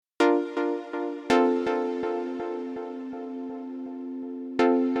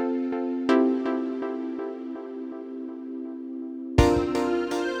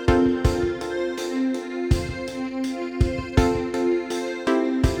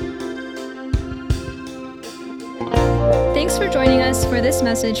Thanks for joining us for this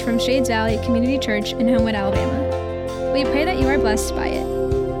message from Shades Valley Community Church in Homewood, Alabama. We pray that you are blessed by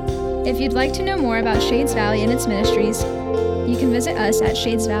it. If you'd like to know more about Shades Valley and its ministries, you can visit us at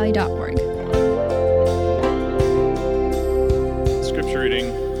shadesvalley.org. Scripture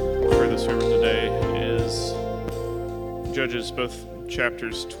reading for the sermon today is Judges, both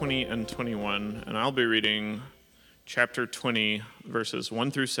chapters 20 and 21, and I'll be reading chapter 20, verses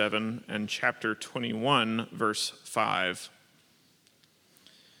 1 through 7, and chapter 21, verse 5.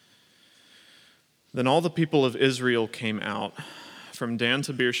 Then all the people of Israel came out from Dan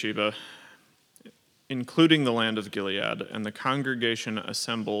to Beersheba, including the land of Gilead, and the congregation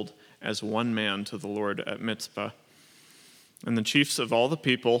assembled as one man to the Lord at Mizpah. And the chiefs of all the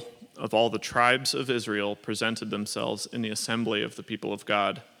people, of all the tribes of Israel, presented themselves in the assembly of the people of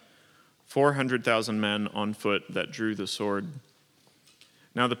God, 400,000 men on foot that drew the sword.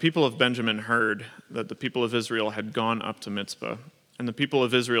 Now the people of Benjamin heard that the people of Israel had gone up to Mizpah, and the people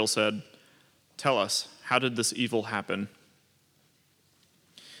of Israel said, "Tell us, how did this evil happen?"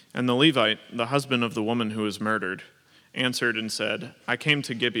 And the Levite, the husband of the woman who was murdered, answered and said, "I came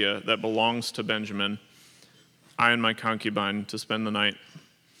to Gibeah that belongs to Benjamin, I and my concubine, to spend the night.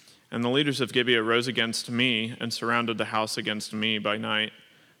 And the leaders of Gibeah rose against me and surrounded the house against me by night.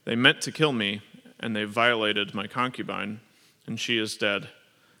 They meant to kill me, and they violated my concubine, and she is dead.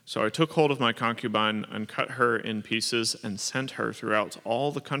 So I took hold of my concubine and cut her in pieces and sent her throughout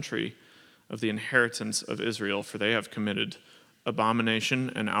all the country of the inheritance of Israel, for they have committed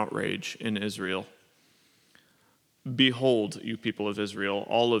abomination and outrage in Israel. Behold, you people of Israel,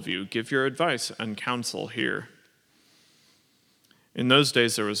 all of you, give your advice and counsel here." In those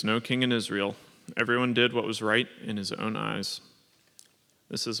days there was no king in Israel. Everyone did what was right in his own eyes.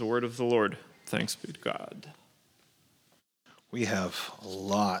 This is the word of the Lord. Thanks be to God. We have a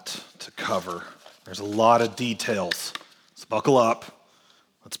lot to cover. There's a lot of details. So buckle up.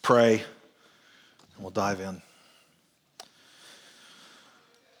 Let's pray, and we'll dive in.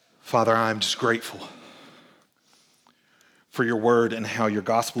 Father, I'm just grateful for your word and how your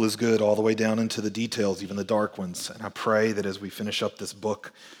gospel is good all the way down into the details, even the dark ones. And I pray that as we finish up this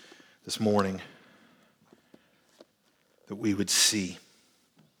book this morning, that we would see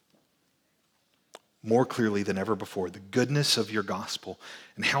more clearly than ever before the goodness of your gospel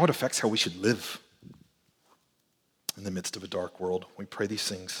and how it affects how we should live in the midst of a dark world. We pray these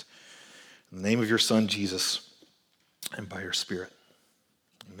things in the name of your Son, Jesus, and by your Spirit.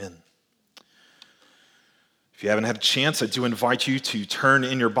 Amen. If you haven't had a chance, I do invite you to turn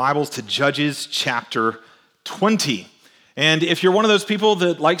in your Bibles to Judges chapter 20. And if you're one of those people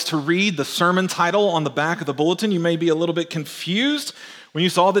that likes to read the sermon title on the back of the bulletin, you may be a little bit confused when you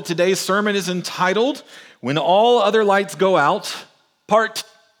saw that today's sermon is entitled, "When All Other Lights Go Out, Part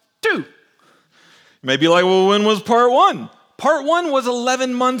 2. You may be like, well, when was Part 1? Part 1 was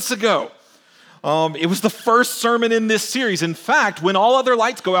 11 months ago. It was the first sermon in this series. In fact, "When All Other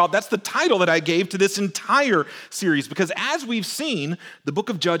Lights Go Out," that's the title that I gave to this entire series, because as we've seen, the book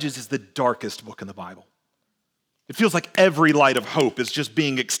of Judges is the darkest book in the Bible. It feels like every light of hope is just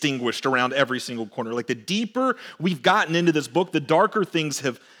being extinguished around every single corner. Like the deeper we've gotten into this book, the darker things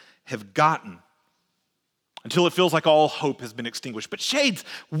have gotten, until it feels like all hope has been extinguished. But Shades,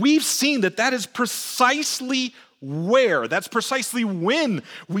 we've seen that is precisely that's precisely when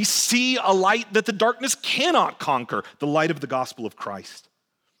we see a light that the darkness cannot conquer, the light of the gospel of Christ.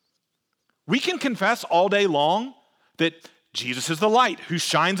 We can confess all day long that Jesus is the light who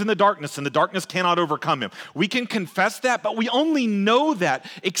shines in the darkness, and the darkness cannot overcome him. We can confess that, but we only know that,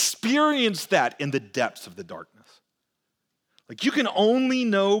 experience that in the depths of the darkness. Like you can only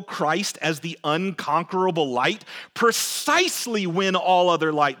know Christ as the unconquerable light precisely when all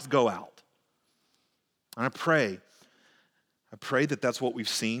other lights go out. And I pray that that's what we've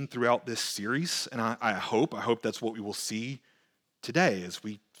seen throughout this series, and I hope that's what we will see today as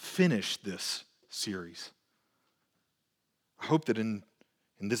we finish this series. I hope that in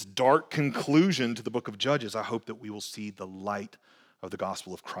this dark conclusion to the book of Judges, I hope that we will see the light of the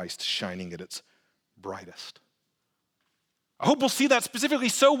gospel of Christ shining at its brightest. I hope we'll see that specifically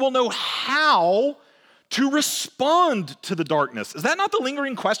so we'll know how to respond to the darkness. Is that not the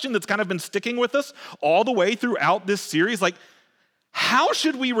lingering question that's kind of been sticking with us all the way throughout this series? Like, how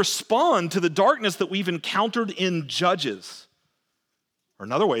should we respond to the darkness that we've encountered in Judges? Or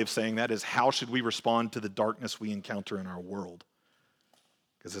another way of saying that is, how should we respond to the darkness we encounter in our world?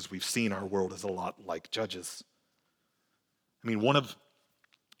 Because as we've seen, our world is a lot like Judges. I mean, one of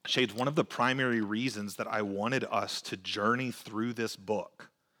the primary reasons that I wanted us to journey through this book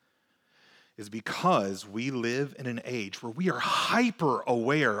is because we live in an age where we are hyper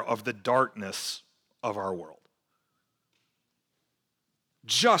aware of the darkness of our world.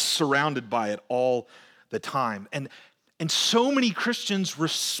 just surrounded by it all the time. And so many Christians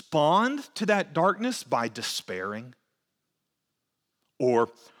respond to that darkness by despairing or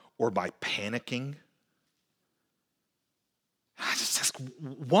by panicking. I just ask,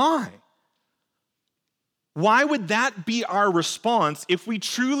 why? Why would that be our response if we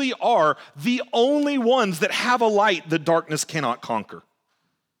truly are the only ones that have a light that darkness cannot conquer?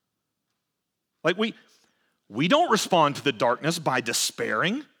 Like we don't respond to the darkness by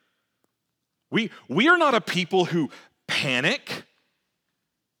despairing. We are not a people who panic.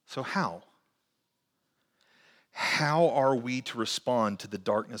 So how? How are we to respond to the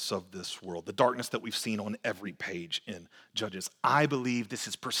darkness of this world, the darkness that we've seen on every page in Judges? I believe this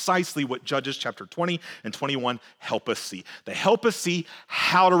is precisely what Judges chapter 20 and 21 help us see. They help us see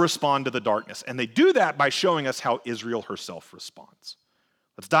how to respond to the darkness, and they do that by showing us how Israel herself responds.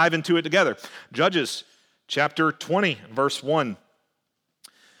 Let's dive into it together. Judges chapter 20, verse 1.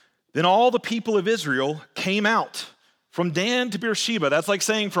 Then all the people of Israel came out from Dan to Beersheba. That's like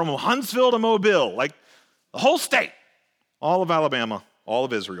saying from Huntsville to Mobile, like the whole state, all of Alabama, all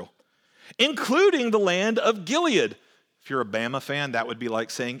of Israel, including the land of Gilead. If you're a Bama fan, that would be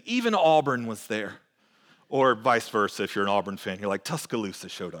like saying even Auburn was there. Or vice versa, if you're an Auburn fan, you're like Tuscaloosa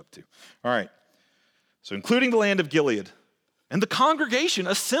showed up too. All right, so including the land of Gilead. And the congregation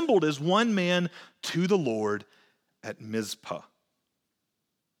assembled as one man to the Lord at Mizpah.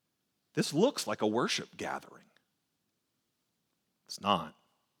 This looks like a worship gathering. It's not.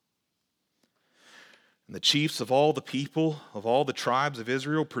 And the chiefs of all the people, of all the tribes of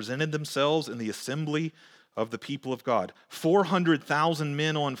Israel, presented themselves in the assembly of the people of God. 400,000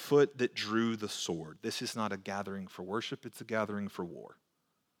 men on foot that drew the sword. This is not a gathering for worship, it's a gathering for war.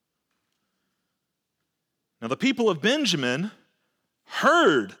 Now the people of Benjamin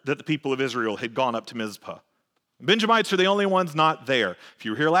heard that the people of Israel had gone up to Mizpah. Benjamites are the only ones not there. If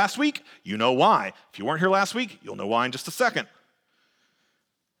you were here last week, you know why. If you weren't here last week, you'll know why in just a second.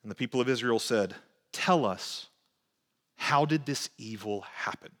 And the people of Israel said, "Tell us, how did this evil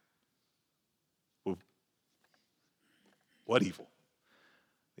happen?" Ooh. What evil?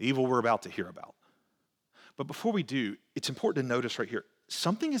 The evil we're about to hear about. But before we do, it's important to notice right here,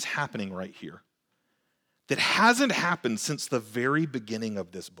 something is happening right here that hasn't happened since the very beginning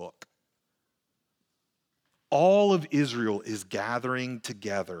of this book. All of Israel is gathering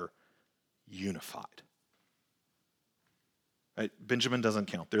together unified. Right? Benjamin doesn't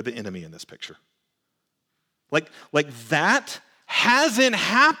count. They're the enemy in this picture. Like that hasn't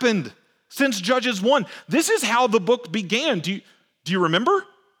happened since Judges 1. This is how the book began. Do you remember?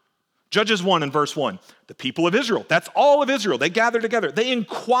 Judges 1 and verse 1. The people of Israel, that's all of Israel. They gathered together. They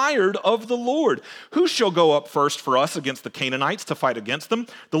inquired of the Lord, "Who shall go up first for us against the Canaanites to fight against them?"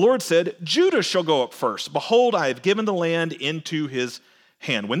 The Lord said, "Judah shall go up first. Behold, I have given the land into his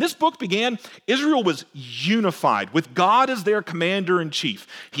hand." When this book began, Israel was unified with God as their commander-in-chief.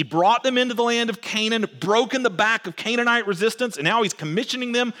 He brought them into the land of Canaan, broken the back of Canaanite resistance, and now he's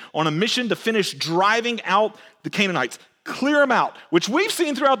commissioning them on a mission to finish driving out the Canaanites. Clear them out, which we've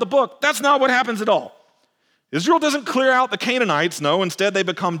seen throughout the book. That's not what happens at all. Israel doesn't clear out the Canaanites. No, instead they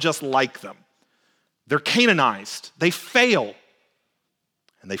become just like them. They're Canaanized. They fail.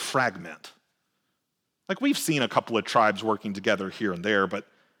 And they fragment. Like we've seen a couple of tribes working together here and there, but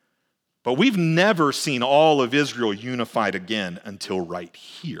we've never seen all of Israel unified again until right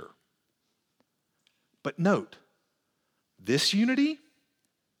here. But note, this unity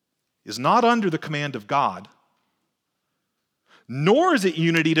is not under the command of God, nor is it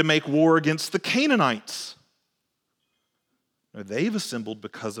unity to make war against the Canaanites. No, they've assembled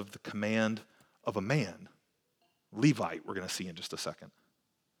because of the command of a man, Levite, we're going to see in just a second.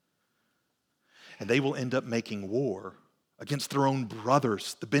 And they will end up making war against their own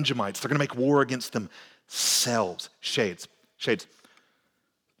brothers, the Benjamites. They're going to make war against themselves. Shades.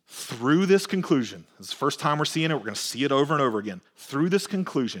 Through this conclusion, this is the first time we're seeing it, we're going to see it over and over again. Through this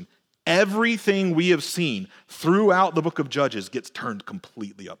conclusion, everything we have seen throughout the book of Judges gets turned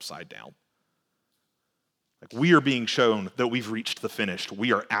completely upside down. Like we are being shown that we've reached the finished.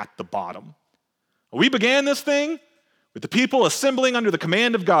 We are at the bottom. We began this thing with the people assembling under the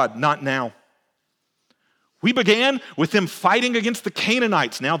command of God. Not now. We began with them fighting against the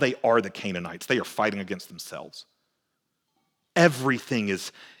Canaanites. Now they are the Canaanites. They are fighting against themselves. Everything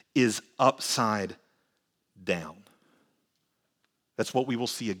is upside down. That's what we will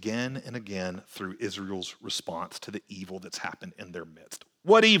see again and again through Israel's response to the evil that's happened in their midst.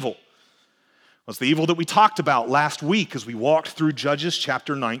 What evil? Well, it's the evil that we talked about last week as we walked through Judges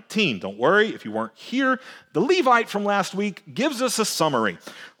chapter 19. Don't worry, if you weren't here, the Levite from last week gives us a summary.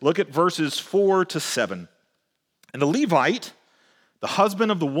 Look at verses 4 to 7. And the Levite the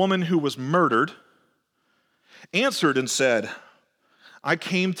husband of the woman who was murdered, answered and said, I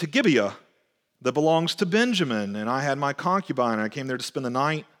came to Gibeah that belongs to Benjamin, and I had my concubine, and I came there to spend the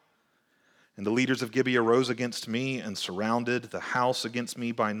night. And the leaders of Gibeah rose against me and surrounded the house against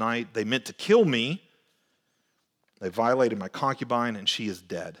me by night. They meant to kill me. They violated my concubine, and she is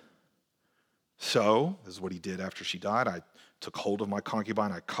dead. So, this is what he did after she died. I took hold of my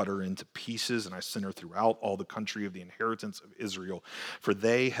concubine, I cut her into pieces, and I sent her throughout all the country of the inheritance of Israel, for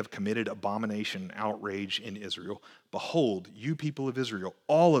they have committed abomination and outrage in Israel. Behold, you people of Israel,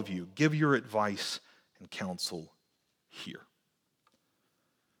 all of you, give your advice and counsel here.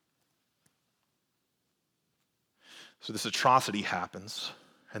 So this atrocity happens,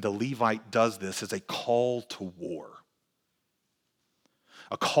 and the Levite does this as a call to war.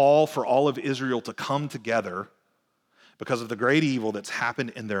 A call for all of Israel to come together because of the great evil that's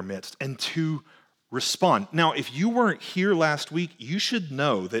happened in their midst and to respond. Now, if you weren't here last week, you should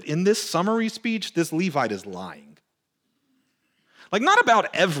know that in this summary speech, this Levite is lying. Like, not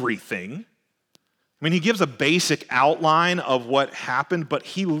about everything. I mean, he gives a basic outline of what happened, but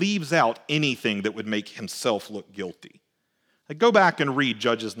he leaves out anything that would make himself look guilty. Like, go back and read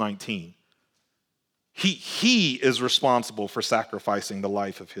Judges 19. He is responsible for sacrificing the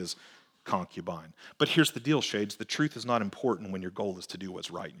life of his concubine. But here's the deal, Shades. The truth is not important when your goal is to do what's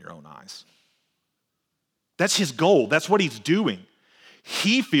right in your own eyes. That's his goal. That's what he's doing.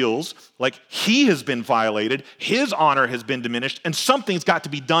 He feels like he has been violated, his honor has been diminished, and something's got to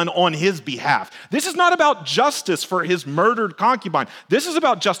be done on his behalf. This is not about justice for his murdered concubine. This is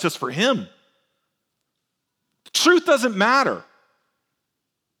about justice for him. Truth doesn't matter.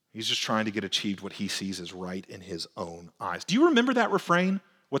 He's just trying to get achieved what he sees as right in his own eyes. Do you remember that refrain?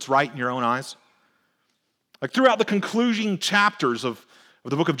 What's right in your own eyes? Like throughout the concluding chapters of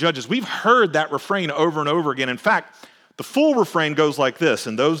the book of Judges, we've heard that refrain over and over again. In fact, the full refrain goes like this.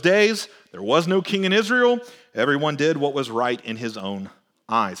 In those days, there was no king in Israel. Everyone did what was right in his own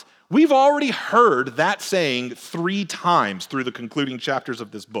eyes. We've already heard that saying 3 times through the concluding chapters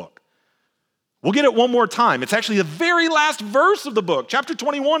of this book. We'll get it one more time. It's actually the very last verse of the book, chapter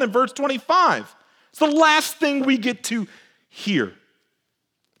 21 and verse 25. It's the last thing we get to hear.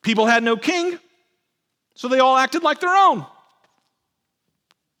 People had no king, so they all acted like their own.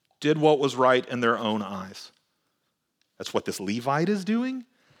 Did what was right in their own eyes. That's what this Levite is doing,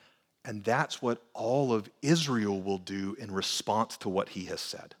 and that's what all of Israel will do in response to what he has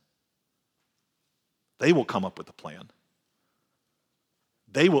said. They will come up with a plan.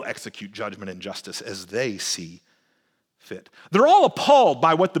 They will execute judgment and justice as they see fit. They're all appalled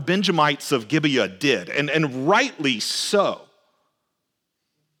by what the Benjamites of Gibeah did, and rightly so.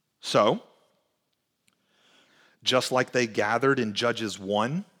 So, just like they gathered in Judges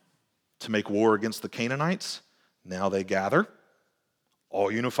 1 to make war against the Canaanites, now they gather,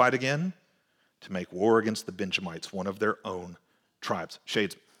 all unified again, to make war against the Benjamites, one of their own tribes.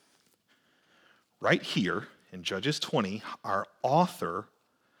 Shades. Right here in Judges 20, our author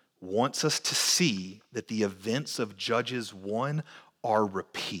wants us to see that the events of Judges 1 are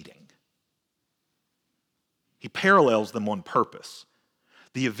repeating. He parallels them on purpose.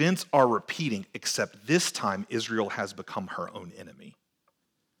 The events are repeating, except this time Israel has become her own enemy.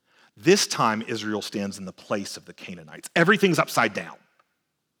 This time Israel stands in the place of the Canaanites. Everything's upside down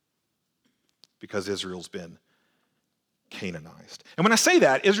because Israel's been Canaanized. And when I say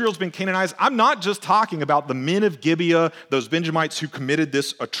that, Israel's been Canaanized, I'm not just talking about the men of Gibeah, those Benjamites who committed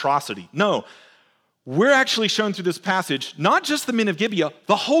this atrocity. No, we're actually shown through this passage, not just the men of Gibeah,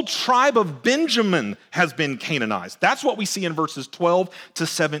 the whole tribe of Benjamin has been Canaanized. That's what we see in verses 12 to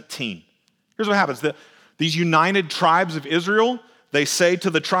 17. Here's what happens. These united tribes of Israel, they say to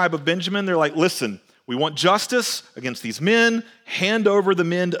the tribe of Benjamin, they're like, listen, we want justice against these men, hand over the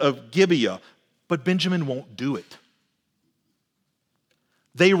men of Gibeah. But Benjamin won't do it.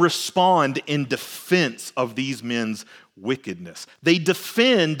 They respond in defense of these men's wickedness. They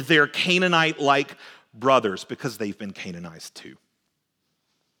defend their Canaanite-like brothers because they've been Canaanized too.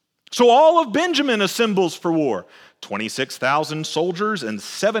 So all of Benjamin assembles for war. 26,000 soldiers and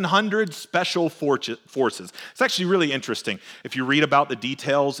 700 special forces. It's actually really interesting. If you read about the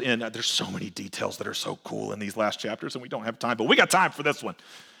details there's so many details that are so cool in these last chapters, and we don't have time, but we got time for this one.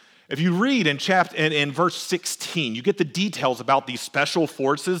 If you read in verse 16, you get the details about these special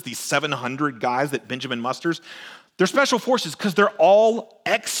forces, these 700 guys that Benjamin musters. They're special forces because they're all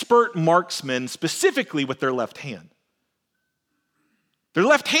expert marksmen, specifically with their left hand. They're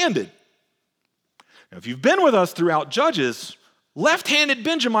left-handed. Now, if you've been with us throughout Judges, left-handed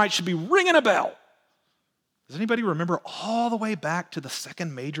Benjamites should be ringing a bell. Does anybody remember all the way back to the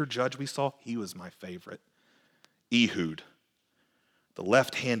second major judge we saw? He was my favorite, Ehud. the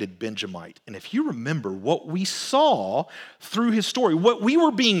left-handed Benjamite. And if you remember what we saw through his story, what we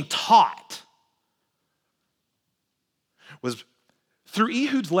were being taught was through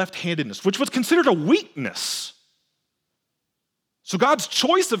Ehud's left-handedness, which was considered a weakness. So God's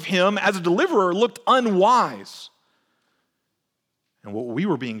choice of him as a deliverer looked unwise. And what we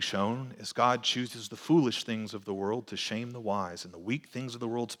were being shown is God chooses the foolish things of the world to shame the wise, and the weak things of the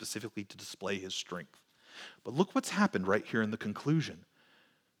world specifically to display his strength. But look what's happened right here in the conclusion.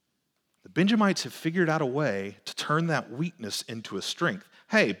 The Benjamites have figured out a way to turn that weakness into a strength.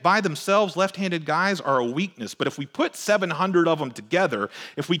 Hey, by themselves, left-handed guys are a weakness, but if we put 700 of them together,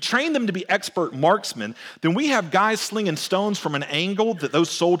 if we train them to be expert marksmen, then we have guys slinging stones from an angle that those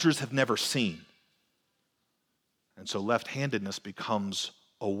soldiers have never seen. And so left-handedness becomes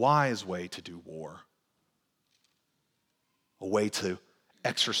a wise way to do war, a way to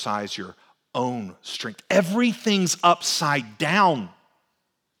exercise your own strength. Everything's upside down.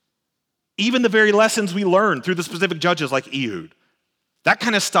 Even the very lessons we learn through the specific judges like Ehud. That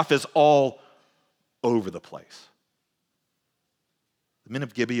kind of stuff is all over the place. The men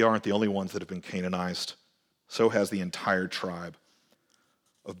of Gibeah aren't the only ones that have been Canaanized. So has the entire tribe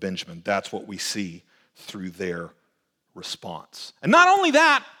of Benjamin. That's what we see through their response. And not only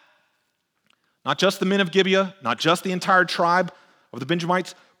that, not just the men of Gibeah, not just the entire tribe of the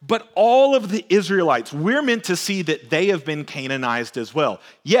Benjamites, but all of the Israelites, we're meant to see that they have been Canaanized as well.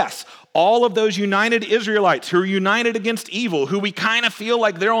 Yes, all of those united Israelites who are united against evil, who we kind of feel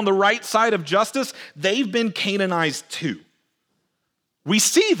like they're on the right side of justice, they've been Canaanized too. We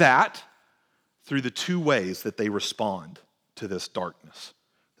see that through the two ways that they respond to this darkness.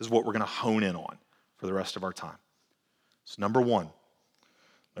 This is what we're going to hone in on for the rest of our time. So number one,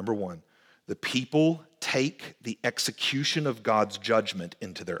 the people take the execution of God's judgment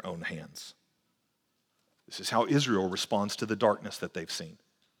into their own hands. This is how Israel responds to the darkness that they've seen.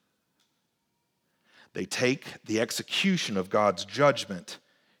 They take the execution of God's judgment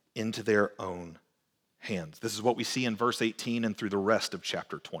into their own hands. This is what we see in verse 18 and through the rest of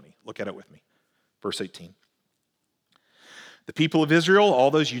chapter 20. Look at it with me. Verse 18. The people of Israel,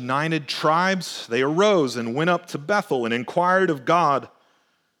 all those united tribes, they arose and went up to Bethel and inquired of God,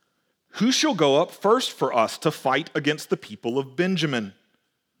 "Who shall go up first for us to fight against the people of Benjamin?"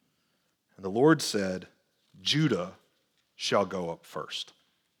 And the Lord said, "Judah shall go up first."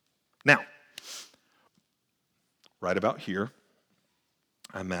 Now, right about here,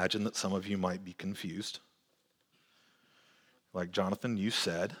 I imagine that some of you might be confused. Like Jonathan, you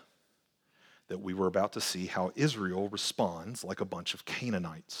said that we were about to see how Israel responds like a bunch of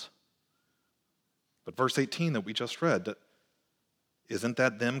Canaanites. But verse 18 that we just read, isn't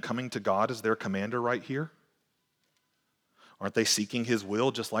that them coming to God as their commander right here? Aren't they seeking his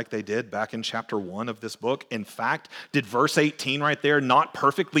will just like they did back in chapter 1 of this book? In fact, did verse 18 right there not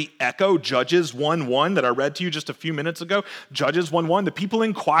perfectly echo Judges 1:1 that I read to you just a few minutes ago? Judges 1:1, the people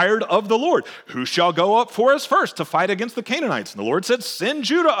inquired of the Lord, "Who shall go up for us first to fight against the Canaanites?" And the Lord said, "Send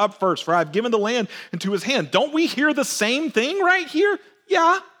Judah up first, for I have given the land into his hand." Don't we hear the same thing right here?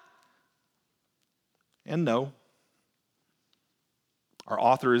 Yeah. And no. Our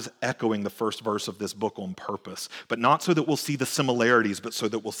author is echoing the first verse of this book on purpose, but not so that we'll see the similarities, but so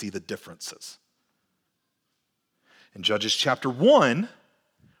that we'll see the differences. In Judges chapter 1,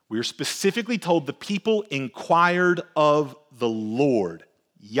 we are specifically told the people inquired of the Lord,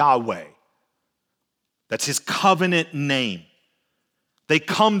 Yahweh. That's his covenant name. They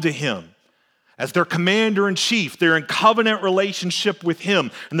come to him as their commander-in-chief. They're in covenant relationship with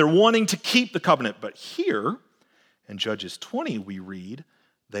him, and they're wanting to keep the covenant. But here, in Judges 20, we read,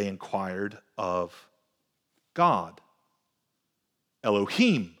 they inquired of God,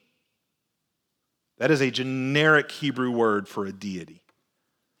 Elohim. That is a generic Hebrew word for a deity.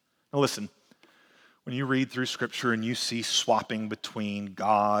 Now listen, when you read through Scripture and you see swapping between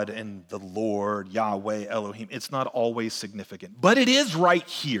God and the Lord, Yahweh, Elohim, it's not always significant. But it is right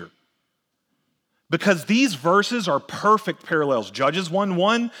here. Because these verses are perfect parallels. Judges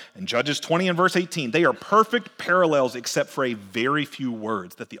 1:1 and Judges 20 and verse 18. They are perfect parallels except for a very few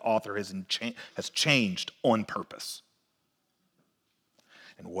words that the author has changed on purpose.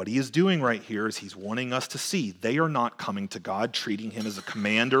 And what he is doing right here is he's wanting us to see they are not coming to God, treating him as a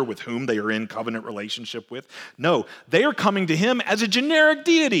commander with whom they are in covenant relationship with. No, they are coming to him as a generic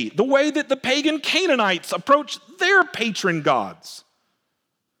deity, the way that the pagan Canaanites approach their patron gods.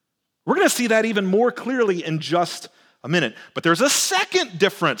 We're going to see that even more clearly in just a minute. But there's a second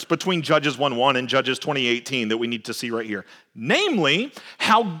difference between Judges 1:1 and Judges 20:18 that we need to see right here. Namely,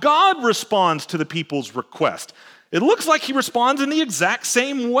 how God responds to the people's request. It looks like he responds in the exact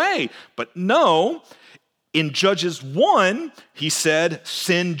same way. But no, In Judges 1, he said,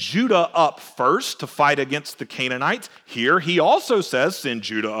 send Judah up first to fight against the Canaanites. Here, he also says, send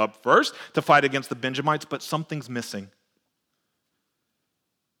Judah up first to fight against the Benjamites, but something's missing.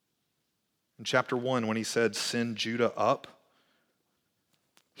 In chapter 1, when he said, send Judah up,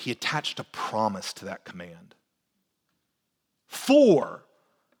 he attached a promise to that command. For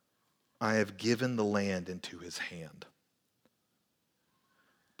I have given the land into his hand.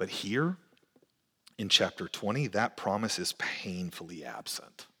 But here, in chapter 20, that promise is painfully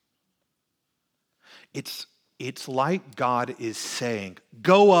absent. It's like God is saying,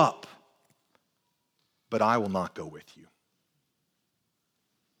 go up, but I will not go with you.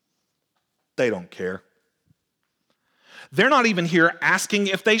 They don't care. They're not even here asking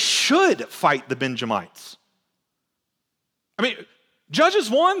if they should fight the Benjamites. I mean, Judges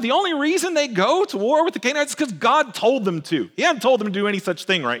 1, the only reason they go to war with the Canaanites is because God told them to. He hadn't told them to do any such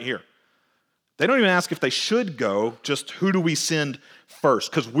thing right here. They don't even ask if they should go, just who do we send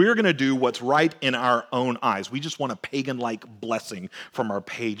first? Because we're going to do what's right in our own eyes. We just want a pagan-like blessing from our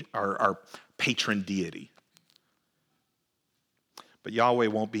patron deity. But Yahweh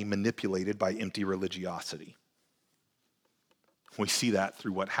won't be manipulated by empty religiosity. We see that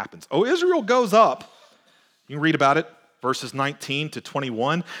through what happens. Oh, Israel goes up. You can read about it, verses 19 to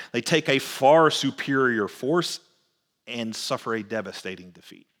 21. They take a far superior force and suffer a devastating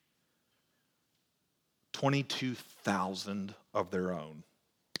defeat. 22,000 of their own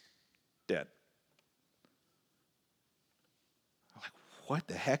dead. Like, what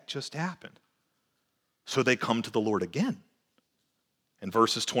the heck just happened? So they come to the Lord again. In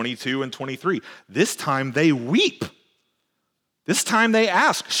verses 22 and 23, this time they weep. This time they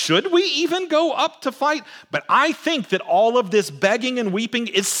ask, should we even go up to fight? But I think that all of this begging and weeping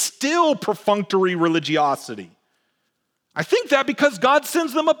is still perfunctory religiosity. I think that because God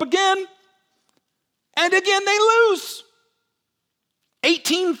sends them up again, and again they lose.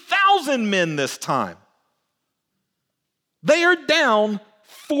 18,000 men this time. They are down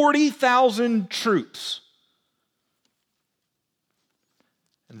 40,000 troops.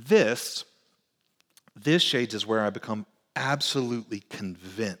 And this, Shades, is where I become absolutely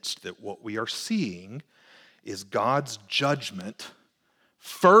convinced that what we are seeing is God's judgment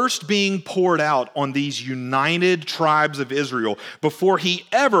first being poured out on these united tribes of Israel before he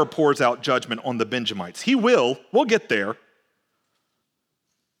ever pours out judgment on the Benjamites. He will. We'll get there.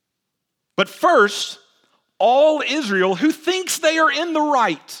 But first, all Israel who thinks they are in the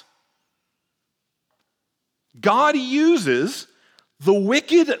right. God uses the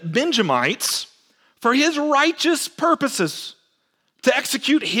wicked Benjamites for his righteous purposes, to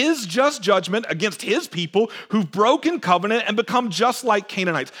execute his just judgment against his people who've broken covenant and become just like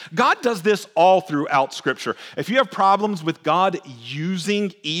Canaanites. God does this all throughout Scripture. If you have problems with God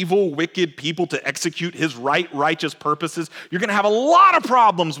using evil, wicked people to execute his righteous purposes, you're going to have a lot of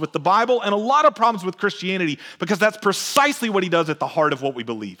problems with the Bible and a lot of problems with Christianity, because that's precisely what he does at the heart of what we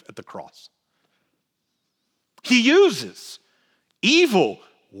believe at the cross. He uses evil,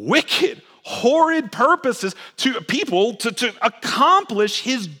 wicked, horrid purposes to people to accomplish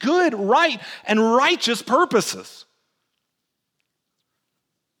his good, right, and righteous purposes.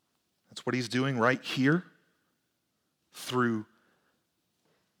 That's what he's doing right here through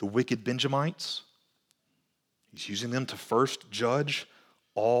the wicked Benjamites. He's using them to first judge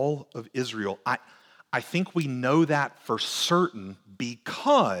all of Israel. I think we know that for certain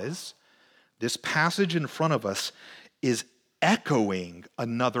because this passage in front of us is echoing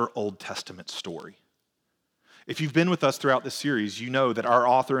another Old Testament story. If you've been with us throughout this series, you know that our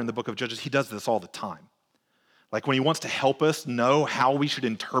author in the book of Judges, he does this all the time. Like when he wants to help us know how we should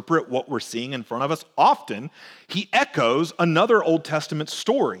interpret what we're seeing in front of us, often he echoes another Old Testament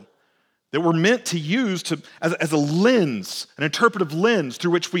story that we're meant to use as a lens, an interpretive lens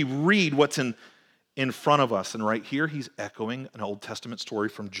through which we read what's in front of us. And right here, he's echoing an Old Testament story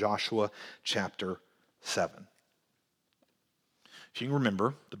from Joshua chapter 7. If you can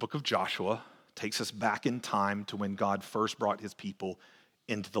remember, the book of Joshua takes us back in time to when God first brought his people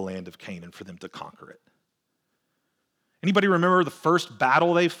into the land of Canaan for them to conquer it. Anybody remember the first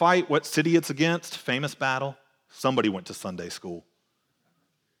battle they fight? What city it's against? Famous battle? Somebody went to Sunday school.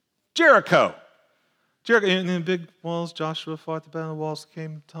 Jericho. In the big walls, Joshua fought the battle, the walls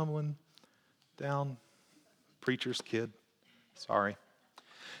came tumbling down. Preacher's kid. Sorry.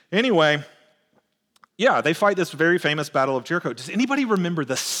 Anyway, yeah, they fight this very famous Battle of Jericho. Does anybody remember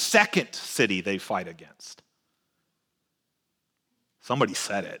the second city they fight against? Somebody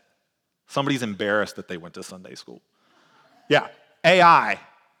said it. Somebody's embarrassed that they went to Sunday school. Yeah, AI.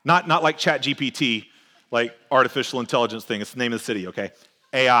 Not like ChatGPT, like artificial intelligence thing. It's the name of the city, okay?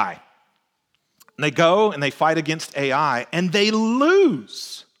 AI. And they go and they fight against Ai, and they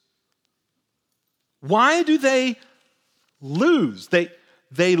lose. Why do they lose?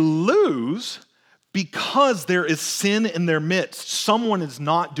 They lose because there is sin in their midst. Someone is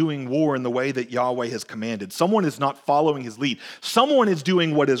not doing war in the way that Yahweh has commanded. Someone is not following his lead. Someone is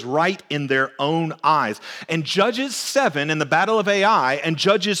doing what is right in their own eyes. And Judges 7 and the battle of Ai and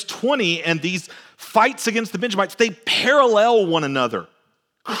Judges 20 and these fights against the Benjamites, they parallel one another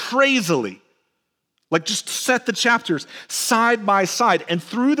crazily. Like, just set the chapters side by side. And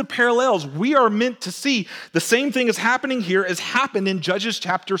through the parallels, we are meant to see the same thing is happening here as happened in Judges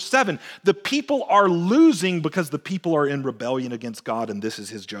chapter 7. The people are losing because the people are in rebellion against God, and this is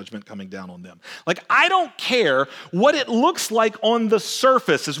his judgment coming down on them. Like, I don't care what it looks like on the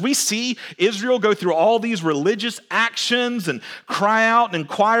surface. As we see Israel go through all these religious actions and cry out and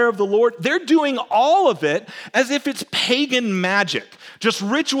inquire of the Lord, they're doing all of it as if it's pagan magic. Just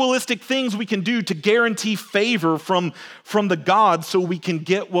ritualistic things we can do to guarantee favor from the gods so we can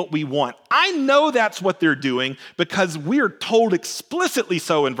get what we want. I know that's what they're doing because we're told explicitly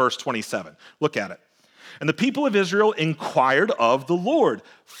so in verse 27. Look at it. And the people of Israel inquired of the Lord.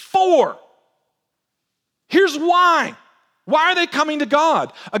 Here's why. Why are they coming to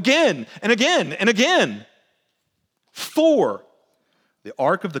God again and again and again? The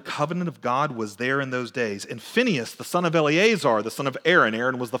ark of the covenant of God was there in those days. And Phinehas, the son of Eleazar, the son of Aaron.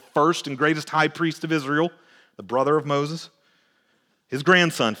 Aaron was the first and greatest high priest of Israel, the brother of Moses. His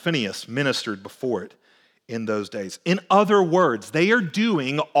grandson, Phinehas, ministered before it in those days. In other words, they are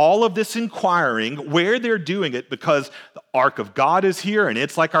doing all of this inquiring where they're doing it because the ark of God is here and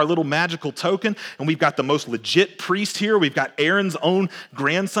it's like our little magical token. And we've got the most legit priest here. We've got Aaron's own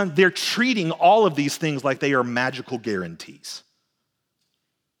grandson. They're treating all of these things like they are magical guarantees.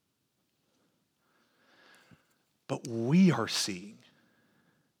 But we are seeing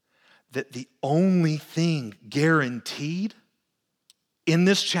that the only thing guaranteed in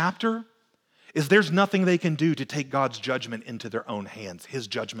this chapter is there's nothing they can do to take God's judgment into their own hands. His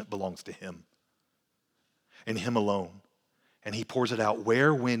judgment belongs to him and him alone. And he pours it out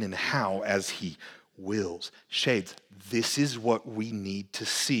where, when, and how as he wills. Shades, this is what we need to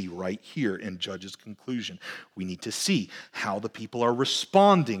see right here in Judges' conclusion. We need to see how the people are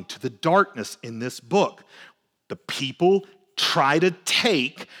responding to the darkness in this book. The people try to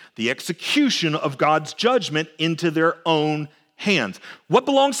take the execution of God's judgment into their own hands. What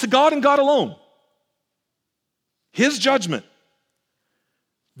belongs to God and God alone? His judgment.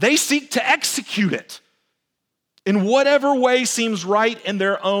 They seek to execute it in whatever way seems right in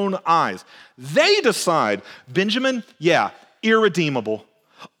their own eyes. They decide, Benjamin, irredeemable,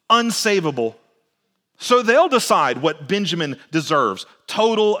 unsavable. So they'll decide what Benjamin deserves,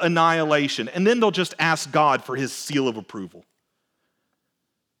 total annihilation, and then they'll just ask God for his seal of approval.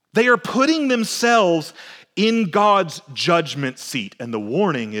 They are putting themselves in God's judgment seat, and the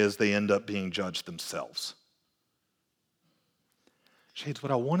warning is they end up being judged themselves. Shades,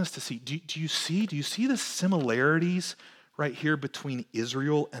 what I want us to see, do you see the similarities right here between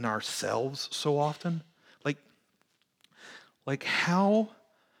Israel and ourselves so often? Like how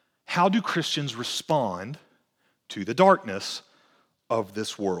do Christians respond to the darkness of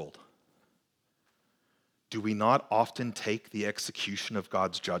this world? Do we not often take the execution of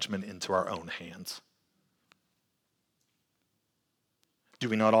God's judgment into our own hands? Do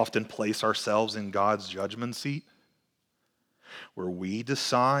we not often place ourselves in God's judgment seat where we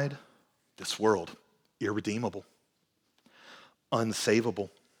decide this world, irredeemable, unsavable,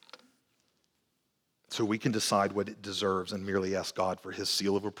 so we can decide what it deserves and merely ask God for his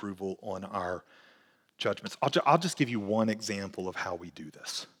seal of approval on our judgments? I'll just give you one example of how we do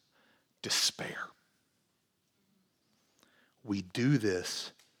this. Despair. We do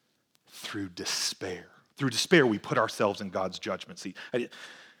this through despair. Through despair, we put ourselves in God's judgment seat.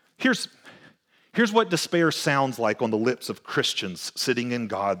 Here's what despair sounds like on the lips of Christians sitting in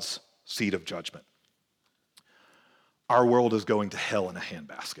God's seat of judgment. Our world is going to hell in a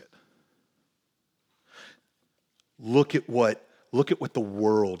handbasket. Look at what the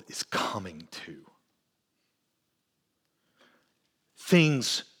world is coming to.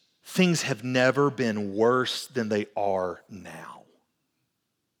 Things have never been worse than they are now.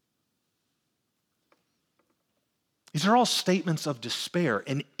 These are all statements of despair.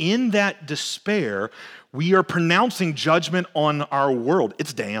 And in that despair, we are pronouncing judgment on our world.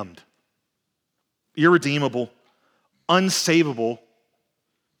 It's damned, irredeemable, unsavable.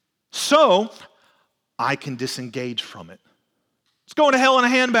 So I can disengage from it. It's going to hell in a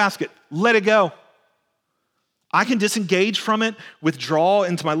handbasket. Let it go. I can disengage from it, withdraw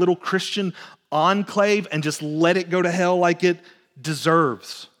into my little Christian enclave, and just let it go to hell like it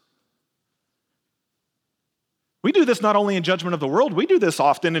deserves. We do this not only in judgment of the world, we do this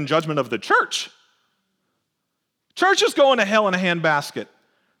often in judgment of the church. Church is going to hell in a handbasket,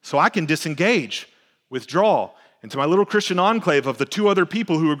 so I can disengage, withdraw into my little Christian enclave of the two other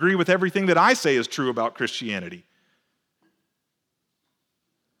people who agree with everything that I say is true about Christianity.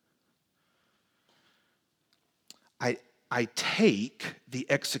 I take the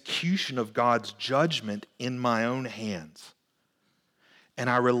execution of God's judgment in my own hands, and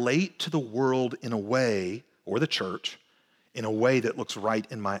I relate to the world in a way, or the church, in a way that looks right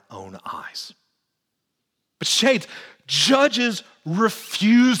in my own eyes. But Shades, Judges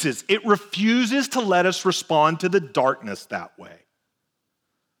refuses. It refuses to let us respond to the darkness that way.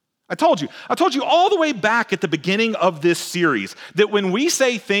 I told you all the way back at the beginning of this series that when we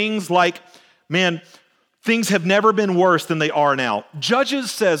say things like, man, things have never been worse than they are now,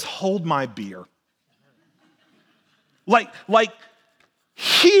 Judges says, hold my beer. Like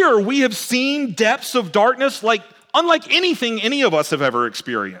here we have seen depths of darkness like unlike anything any of us have ever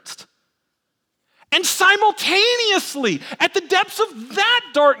experienced. And simultaneously, at the depths of that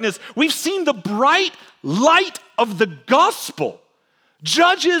darkness, we've seen the bright light of the gospel.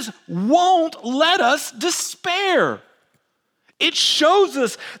 Judges won't let us despair. It shows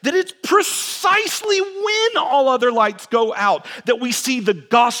us that it's precisely when all other lights go out that we see the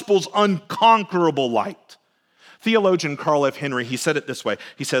gospel's unconquerable light. Theologian Carl F. Henry, he said it this way.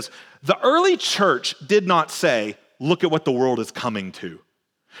 He says, the early church did not say, look at what the world is coming to.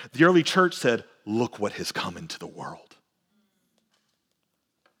 The early church said, look what has come into the world.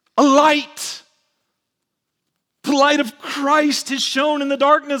 A light. The light of Christ is shown in the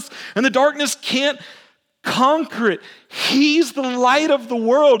darkness, and the darkness can't conquer it. He's the light of the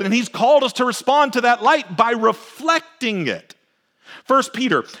world, and he's called us to respond to that light by reflecting it. 1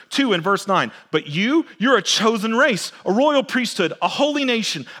 Peter 2 and verse 9, but you're a chosen race, a royal priesthood, a holy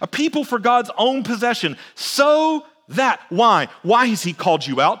nation, a people for God's own possession, so that, why? Why has he called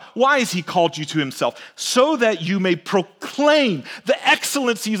you out? Why has he called you to himself? So that you may proclaim the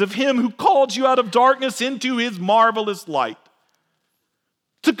excellencies of him who called you out of darkness into his marvelous light.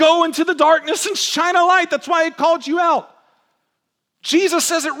 To go into the darkness and shine a light. That's why he called you out. Jesus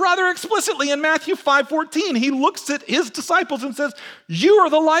says it rather explicitly in Matthew 5:14. He looks at his disciples and says, you are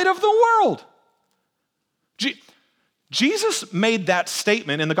the light of the world. Jesus made that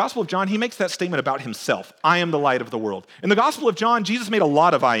statement. In the Gospel of John, he makes that statement about himself. I am the light of the world. In the Gospel of John, Jesus made a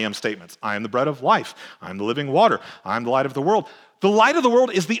lot of I am statements. I am the bread of life. I am the living water. I am the light of the world. The light of the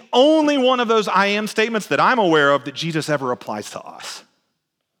world is the only one of those I am statements that I'm aware of that Jesus ever applies to us.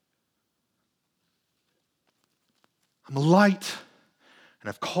 I'm a light, and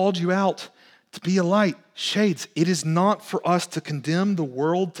I've called you out to be a light. Shades, it is not for us to condemn the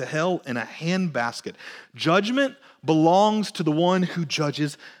world to hell in a handbasket. Judgment belongs to the one who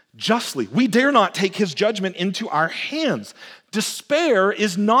judges justly. We dare not take his judgment into our hands. Despair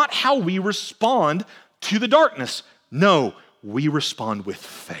is not how we respond to the darkness. No, we respond with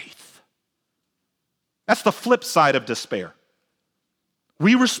faith. That's the flip side of despair.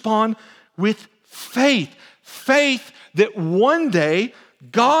 We respond with faith. Faith that one day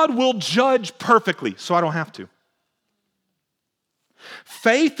God will judge perfectly, so I don't have to.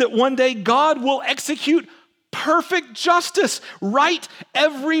 Faith that one day God will execute perfect justice, right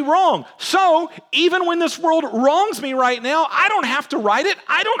every wrong. So even when this world wrongs me right now, I don't have to right it.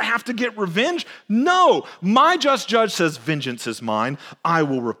 I don't have to get revenge. No, my just judge says, vengeance is mine. I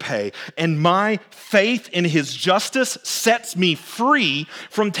will repay. And my faith in his justice sets me free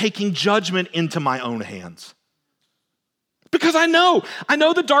from taking judgment into my own hands. Because I know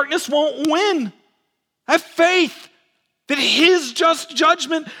the darkness won't win. I have faith that his just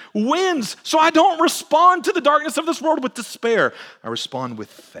judgment wins. So I don't respond to the darkness of this world with despair. I respond with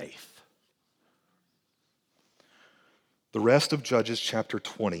faith. The rest of Judges chapter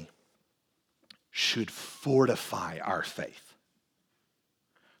 20 should fortify our faith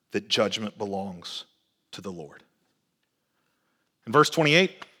that judgment belongs to the Lord. In verse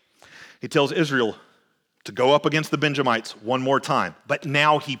 28, he tells Israel to go up against the Benjamites one more time, but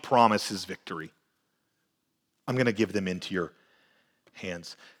now he promises victory. I'm going to give them into your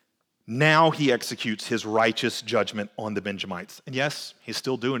hands. Now he executes his righteous judgment on the Benjamites. And yes, he's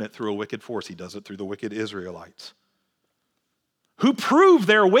still doing it through a wicked force. He does it through the wicked Israelites, who prove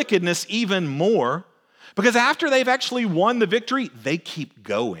their wickedness even more, because after they've actually won the victory, they keep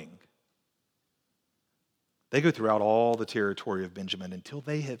going. They go throughout all the territory of Benjamin until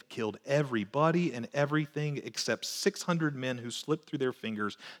they have killed everybody and everything except 600 men who slipped through their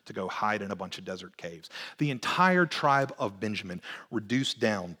fingers to go hide in a bunch of desert caves. The entire tribe of Benjamin reduced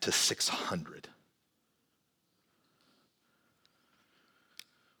down to 600.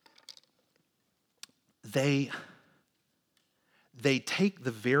 They they take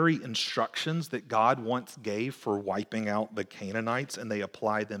the very instructions that God once gave for wiping out the Canaanites and they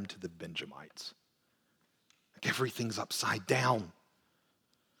apply them to the Benjamites. Like everything's upside down.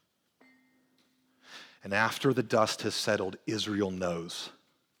 And after the dust has settled, Israel knows.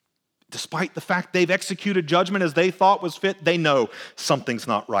 Despite the fact they've executed judgment as they thought was fit, they know something's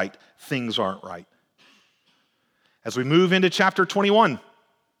not right. Things aren't right. As we move into chapter 21,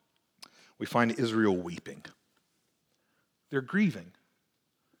 we find Israel weeping. They're grieving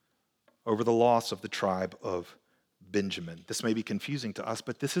over the loss of the tribe of Benjamin. This may be confusing to us,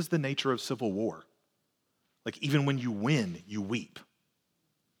 but this is the nature of civil war. Like even when you win, you weep.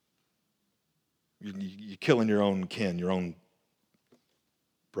 You're killing your own kin, your own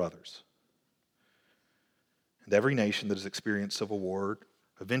brothers. And every nation that has experienced civil war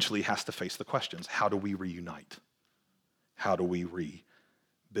eventually has to face the questions. How do we reunite? How do we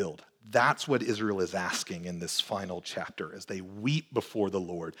rebuild? That's what Israel is asking in this final chapter as they weep before the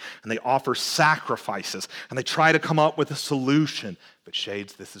Lord and they offer sacrifices and they try to come up with a solution. But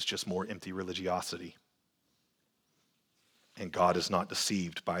shades, this is just more empty religiosity. And God is not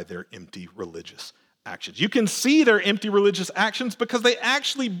deceived by their empty religious actions. You can see their empty religious actions because they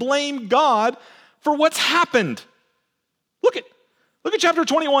actually blame God for what's happened. Look at chapter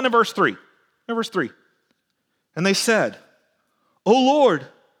 21 and verse 3. Verse 3. And they said, O Lord,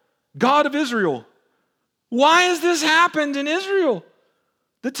 God of Israel, why has this happened in Israel?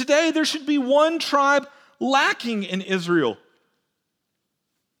 That today there should be one tribe lacking in Israel.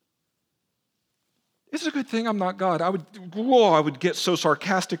 It's a good thing I'm not God. I would get so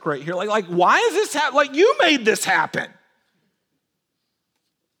sarcastic right here. Like why is this happen? Like you made this happen.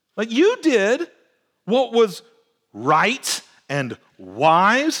 Like you did what was right and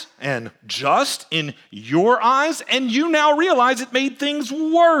wise and just in your eyes, and you now realize it made things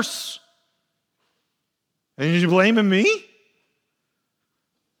worse. And you're blaming me?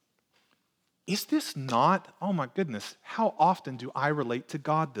 Is this not, oh my goodness, how often do I relate to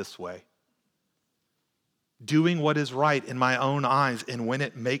God this way? Doing what is right in my own eyes, and when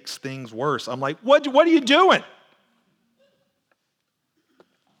it makes things worse, I'm like, what are you doing?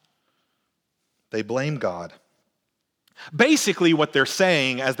 They blame God. Basically, what they're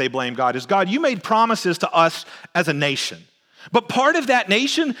saying as they blame God is, God, you made promises to us as a nation, but part of that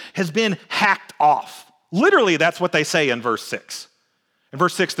nation has been hacked off. Literally, that's what they say in verse 6. In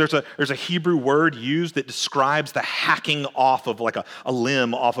verse 6, there's a Hebrew word used that describes the hacking off of like a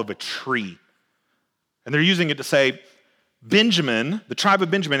limb off of a tree. And they're using it to say, Benjamin, the tribe of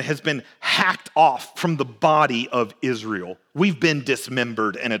Benjamin, has been hacked off from the body of Israel. We've been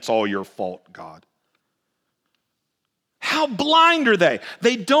dismembered, and it's all your fault, God. How blind are they?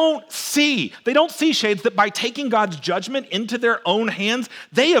 They don't see, shades, that by taking God's judgment into their own hands,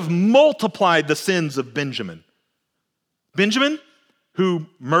 they have multiplied the sins of Benjamin. Benjamin, who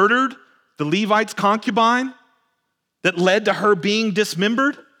murdered the Levite's concubine that led to her being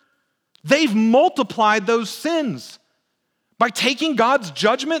dismembered, they've multiplied those sins. By taking God's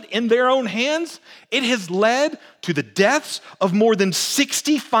judgment in their own hands, it has led to the deaths of more than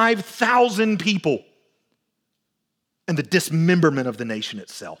 65,000 people and the dismemberment of the nation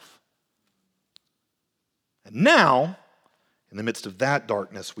itself. And now, in the midst of that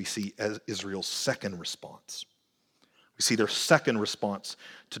darkness, we see Israel's second response. We see their second response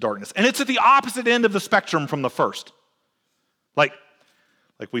to darkness. And it's at the opposite end of the spectrum from the first. Like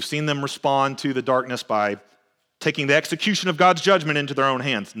we've seen them respond to the darkness by taking the execution of God's judgment into their own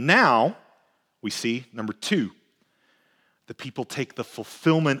hands. Now, we see, number 2, the people take the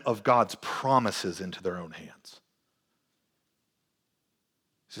fulfillment of God's promises into their own hands.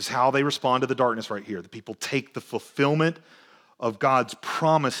 This is how they respond to the darkness right here. The people take the fulfillment of God's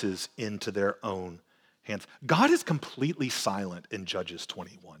promises into their own hands. God is completely silent in Judges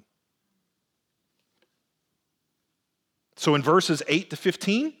 21. So in verses 8 to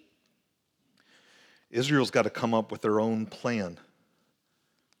 15, Israel's got to come up with their own plan.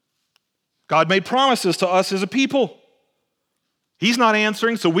 God made promises to us as a people. He's not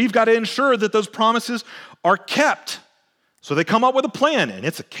answering, so we've got to ensure that those promises are kept. So they come up with a plan, and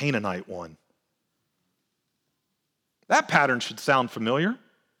it's a Canaanite one. That pattern should sound familiar.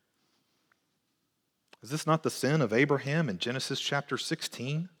 Is this not the sin of Abraham in Genesis chapter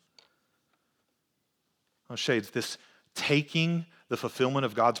 16? Oh, shades, this taking the fulfillment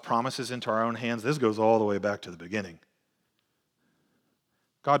of God's promises into our own hands, this goes all the way back to the beginning.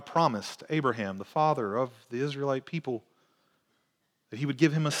 God promised Abraham, the father of the Israelite people, that he would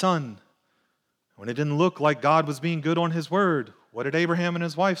give him a son. When it didn't look like God was being good on his word, what did Abraham and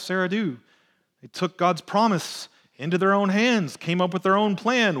his wife Sarah do? They took God's promise into their own hands, came up with their own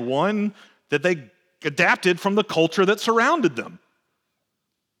plan, one that they adapted from the culture that surrounded them.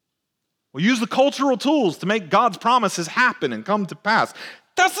 We'll use the cultural tools to make God's promises happen and come to pass.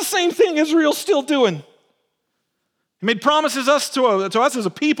 That's the same thing Israel's still doing. He made promises to us as a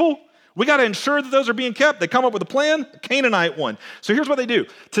people. We got to ensure that those are being kept. They come up with a plan, the Canaanite one. So here's what they do.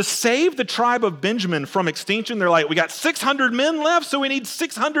 To save the tribe of Benjamin from extinction, they're like, we got 600 men left, so we need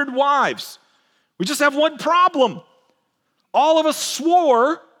 600 wives. We just have one problem. All of us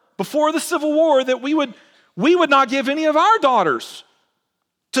swore before the Civil War that we would not give any of our daughters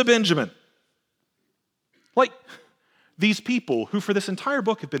to Benjamin. Like, these people who for this entire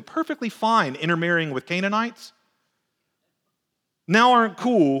book have been perfectly fine intermarrying with Canaanites now aren't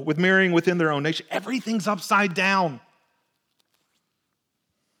cool with marrying within their own nation. Everything's upside down.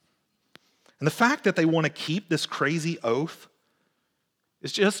 And the fact that they want to keep this crazy oath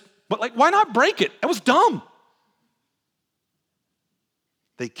is just, but like, why not break it? That was dumb.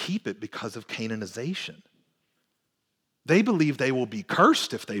 They keep it because of Canaanization. They believe they will be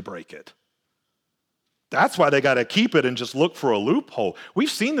cursed if they break it. That's why they got to keep it and just look for a loophole.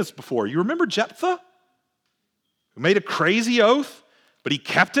 We've seen this before. You remember Jephthah, who made a crazy oath, but he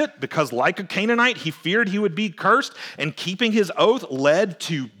kept it because, like a Canaanite, he feared he would be cursed, and keeping his oath led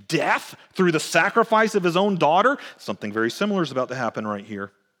to death through the sacrifice of his own daughter? Something very similar is about to happen right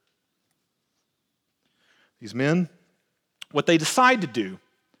here. These men, what they decide to do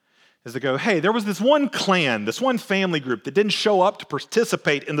is to go, hey, there was this one clan, this one family group that didn't show up to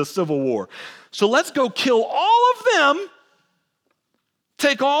participate in the Civil War. So let's go kill all of them,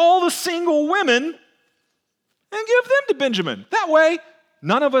 take all the single women, and give them to Benjamin. That way,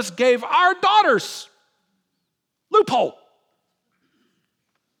 none of us gave our daughters. Loophole.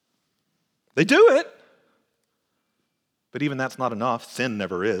 They do it. But even that's not enough. Sin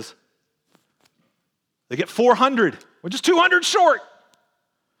never is. They get 400, which is 200 short.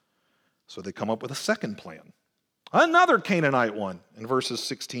 So they come up with a second plan. Another Canaanite one in verses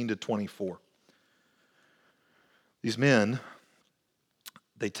 16 to 24. These men,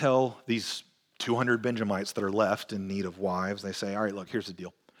 they tell these 200 Benjamites that are left in need of wives, they say, all right, look, here's the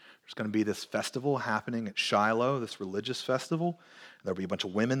deal. There's going to be this festival happening at Shiloh, this religious festival. There'll be a bunch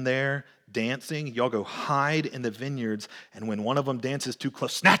of women there dancing. Y'all go hide in the vineyards, and when one of them dances too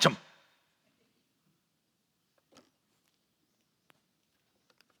close, snatch them.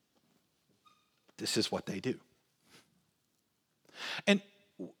 This is what they do. And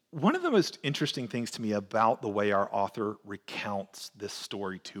one of the most interesting things to me about the way our author recounts this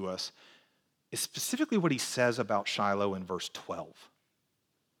story to us is specifically what he says about Shiloh in verse 12.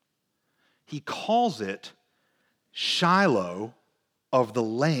 He calls it Shiloh of the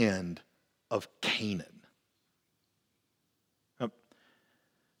land of Canaan. Now,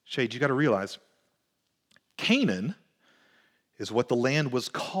 Shade, you got to realize, Canaan is what the land was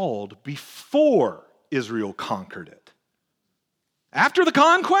called before Israel conquered it. After the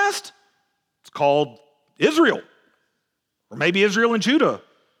conquest, it's called Israel, or maybe Israel and Judah,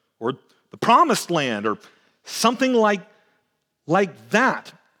 or the Promised Land, or something like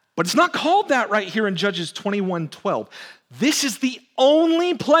that. But it's not called that right here in Judges 21:12. This is the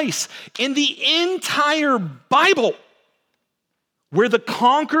only place in the entire Bible where the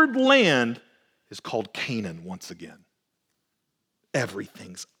conquered land is called Canaan once again.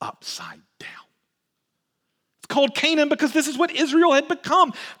 Everything's upside down. It's called Canaan because this is what Israel had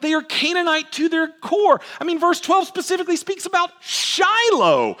become. They are Canaanite to their core. I mean, verse 12 specifically speaks about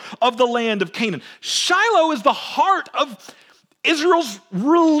Shiloh of the land of Canaan. Shiloh is the heart of Israel's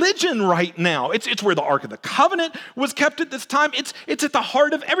religion right now. It's where the Ark of the Covenant was kept at this time. It's at the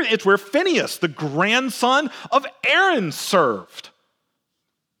heart of everything. It's where Phinehas, the grandson of Aaron, served.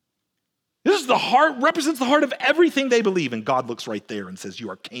 This is the heart, represents the heart of everything they believe. And God looks right there and says,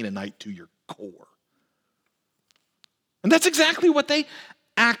 you are Canaanite to your core. And that's exactly what they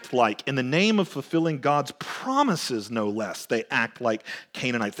act like in the name of fulfilling God's promises, no less. They act like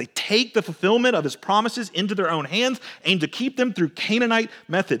Canaanites. They take the fulfillment of his promises into their own hands, aim to keep them through Canaanite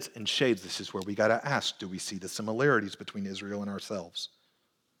methods. And Shades, this is where we got to ask, do we see the similarities between Israel and ourselves?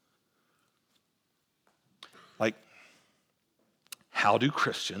 Like, how do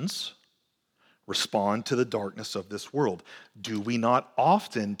Christians respond to the darkness of this world? Do we not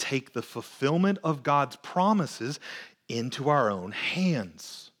often take the fulfillment of God's promises into our own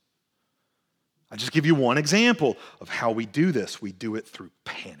hands? I'll just give you one example of how we do this. We do it through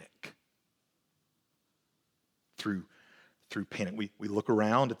panic. Through panic. We look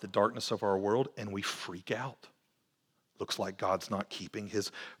around at the darkness of our world and we freak out. Looks like God's not keeping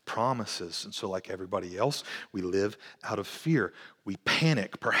his promises. And so like everybody else, we live out of fear. We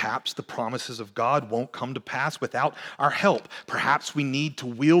panic. Perhaps the promises of God won't come to pass without our help. Perhaps we need to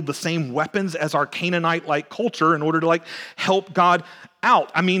wield the same weapons as our Canaanite-like culture in order to help God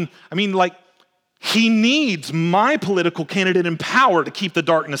out. I mean, he needs my political candidate in power to keep the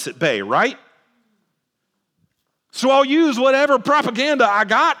darkness at bay, right? So I'll use whatever propaganda I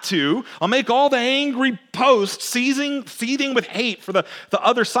got to. I'll make all the angry posts seething with hate for the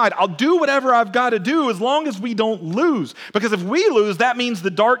other side. I'll do whatever I've got to do as long as we don't lose. Because if we lose, that means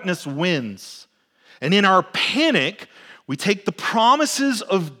the darkness wins. And in our panic, we take the promises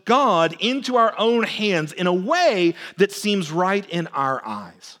of God into our own hands in a way that seems right in our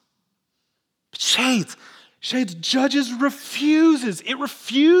eyes. But Shades, Judges refuses. It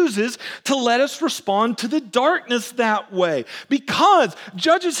refuses to let us respond to the darkness that way. Because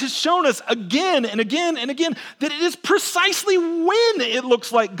Judges has shown us again and again and again that it is precisely when it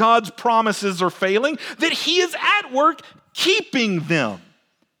looks like God's promises are failing that he is at work keeping them.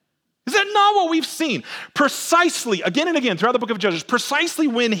 Is that not what we've seen? Precisely, again and again throughout the book of Judges, precisely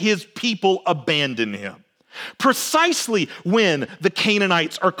when his people abandon him. Precisely when the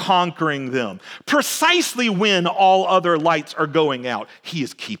Canaanites are conquering them. Precisely when all other lights are going out. He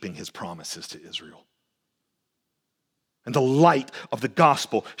is keeping his promises to Israel. And the light of the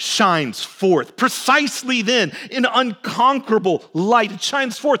gospel shines forth. Precisely then, in unconquerable light, it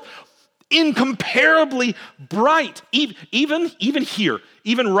shines forth incomparably bright. Even here,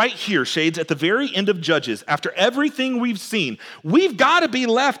 even right here, Shades, at the very end of Judges, after everything we've seen, we've got to be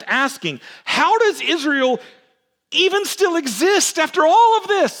left asking, how does Israel even still exist after all of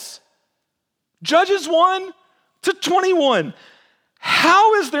this? Judges 1 to 21.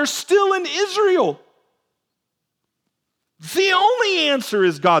 How is there still an Israel? The only answer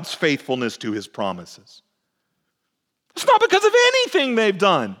is God's faithfulness to his promises. It's not because of anything they've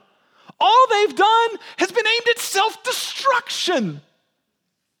done. All they've done has been aimed at self-destruction.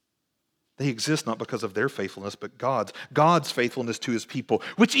 They exist not because of their faithfulness, but God's faithfulness to his people,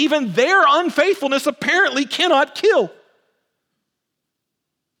 which even their unfaithfulness apparently cannot kill.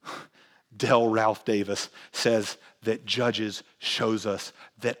 Del Ralph Davis says that Judges shows us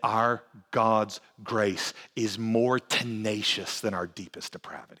that our God's grace is more tenacious than our deepest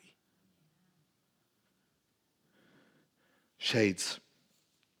depravity. Shades,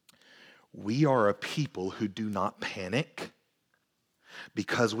 we are a people who do not panic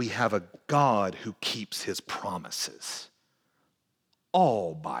because we have a God who keeps his promises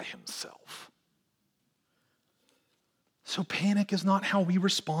all by himself. So panic is not how we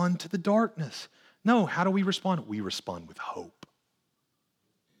respond to the darkness. No, how do we respond? We respond with hope.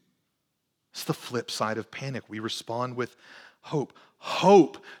 It's the flip side of panic. We respond with hope.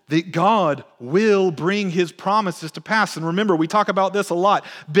 Hope that God will bring his promises to pass. And remember, we talk about this a lot.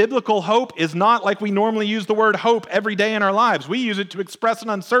 Biblical hope is not like we normally use the word hope every day in our lives. We use it to express an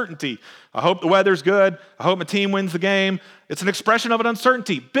uncertainty. I hope the weather's good. I hope my team wins the game. It's an expression of an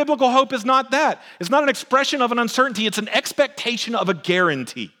uncertainty. Biblical hope is not that. It's not an expression of an uncertainty. It's an expectation of a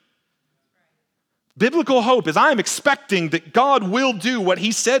guarantee. Biblical hope is I am expecting that God will do what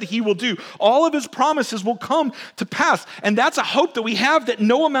he said he will do. All of his promises will come to pass. And that's a hope that we have that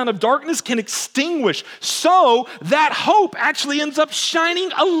no amount of darkness can extinguish. So that hope actually ends up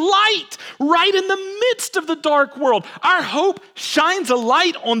shining a light right in the midst of the dark world. Our hope shines a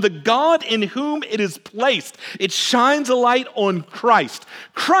light on the God in whom it is placed. It shines a light on Christ.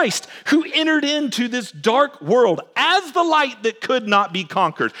 Christ who entered into this dark world as the light that could not be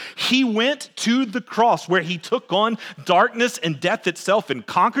conquered. He went to the cross where he took on darkness and death itself and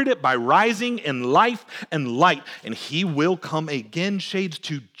conquered it by rising in life and light. And he will come again, Shades,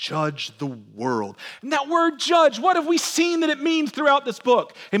 to judge the world. And that word judge, what have we seen that it means throughout this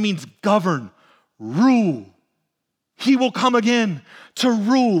book? It means govern, rule. He will come again to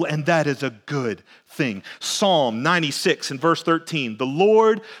rule, and that is a good thing. Psalm 96 and verse 13, the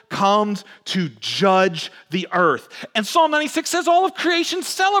Lord comes to judge the earth. And Psalm 96 says all of creation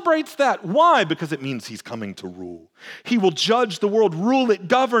celebrates that. Why? Because it means he's coming to rule. He will judge the world, rule it,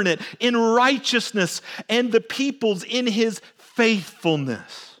 govern it in righteousness, and the peoples in his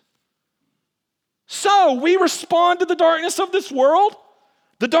faithfulness. So we respond to the darkness of this world,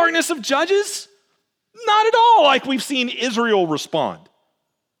 the darkness of Judges, not at all like we've seen Israel respond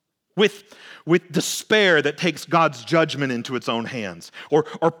with despair that takes God's judgment into its own hands, or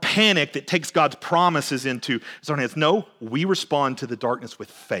panic that takes God's promises into its own hands. No, we respond to the darkness with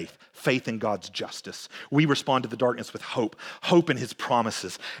faith in God's justice. We respond to the darkness with hope in his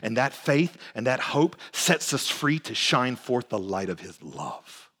promises. And that faith and that hope sets us free to shine forth the light of his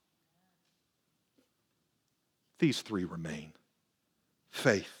love. these three remain: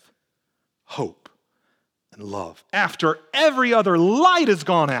 faith, hope, and love. After every other light has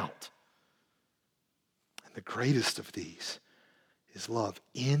gone out. And the greatest of these is love.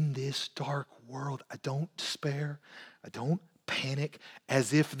 In this dark world, I don't despair, I don't panic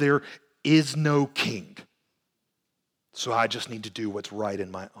as if there is no king. So I just need to do what's right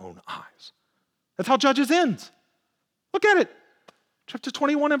in my own eyes. That's how Judges ends. Look at it. Chapter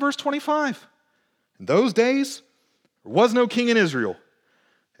 21 and verse 25. In those days, there was no king in Israel.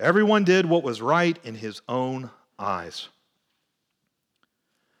 Everyone did what was right in his own eyes.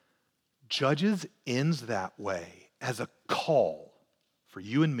 Judges ends that way as a call for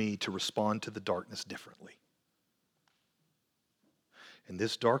you and me to respond to the darkness differently. In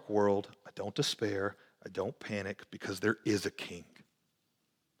this dark world, I don't despair, I don't panic, because there is a king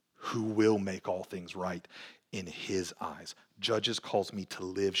who will make all things right in his eyes. Judges calls me to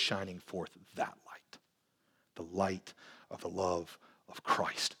live shining forth that light, the light of the love of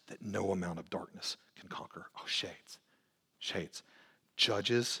Christ that no amount of darkness can conquer. Oh, shades.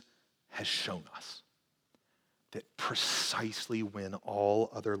 Judges has shown us that precisely when all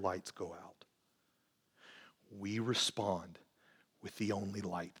other lights go out, we respond with the only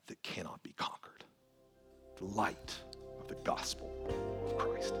light that cannot be conquered, the light of the gospel of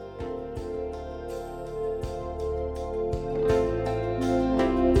Christ.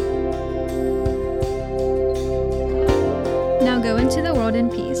 Now go into the world in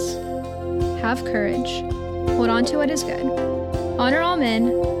peace. Have courage. Hold on to what is good. Honor all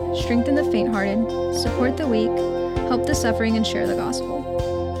men. Strengthen the faint-hearted. Support the weak. Help the suffering and share the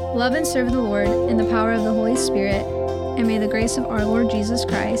gospel. Love and serve the Lord in the power of the Holy Spirit. And may the grace of our Lord Jesus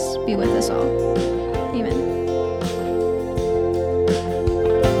Christ be with us all. Amen.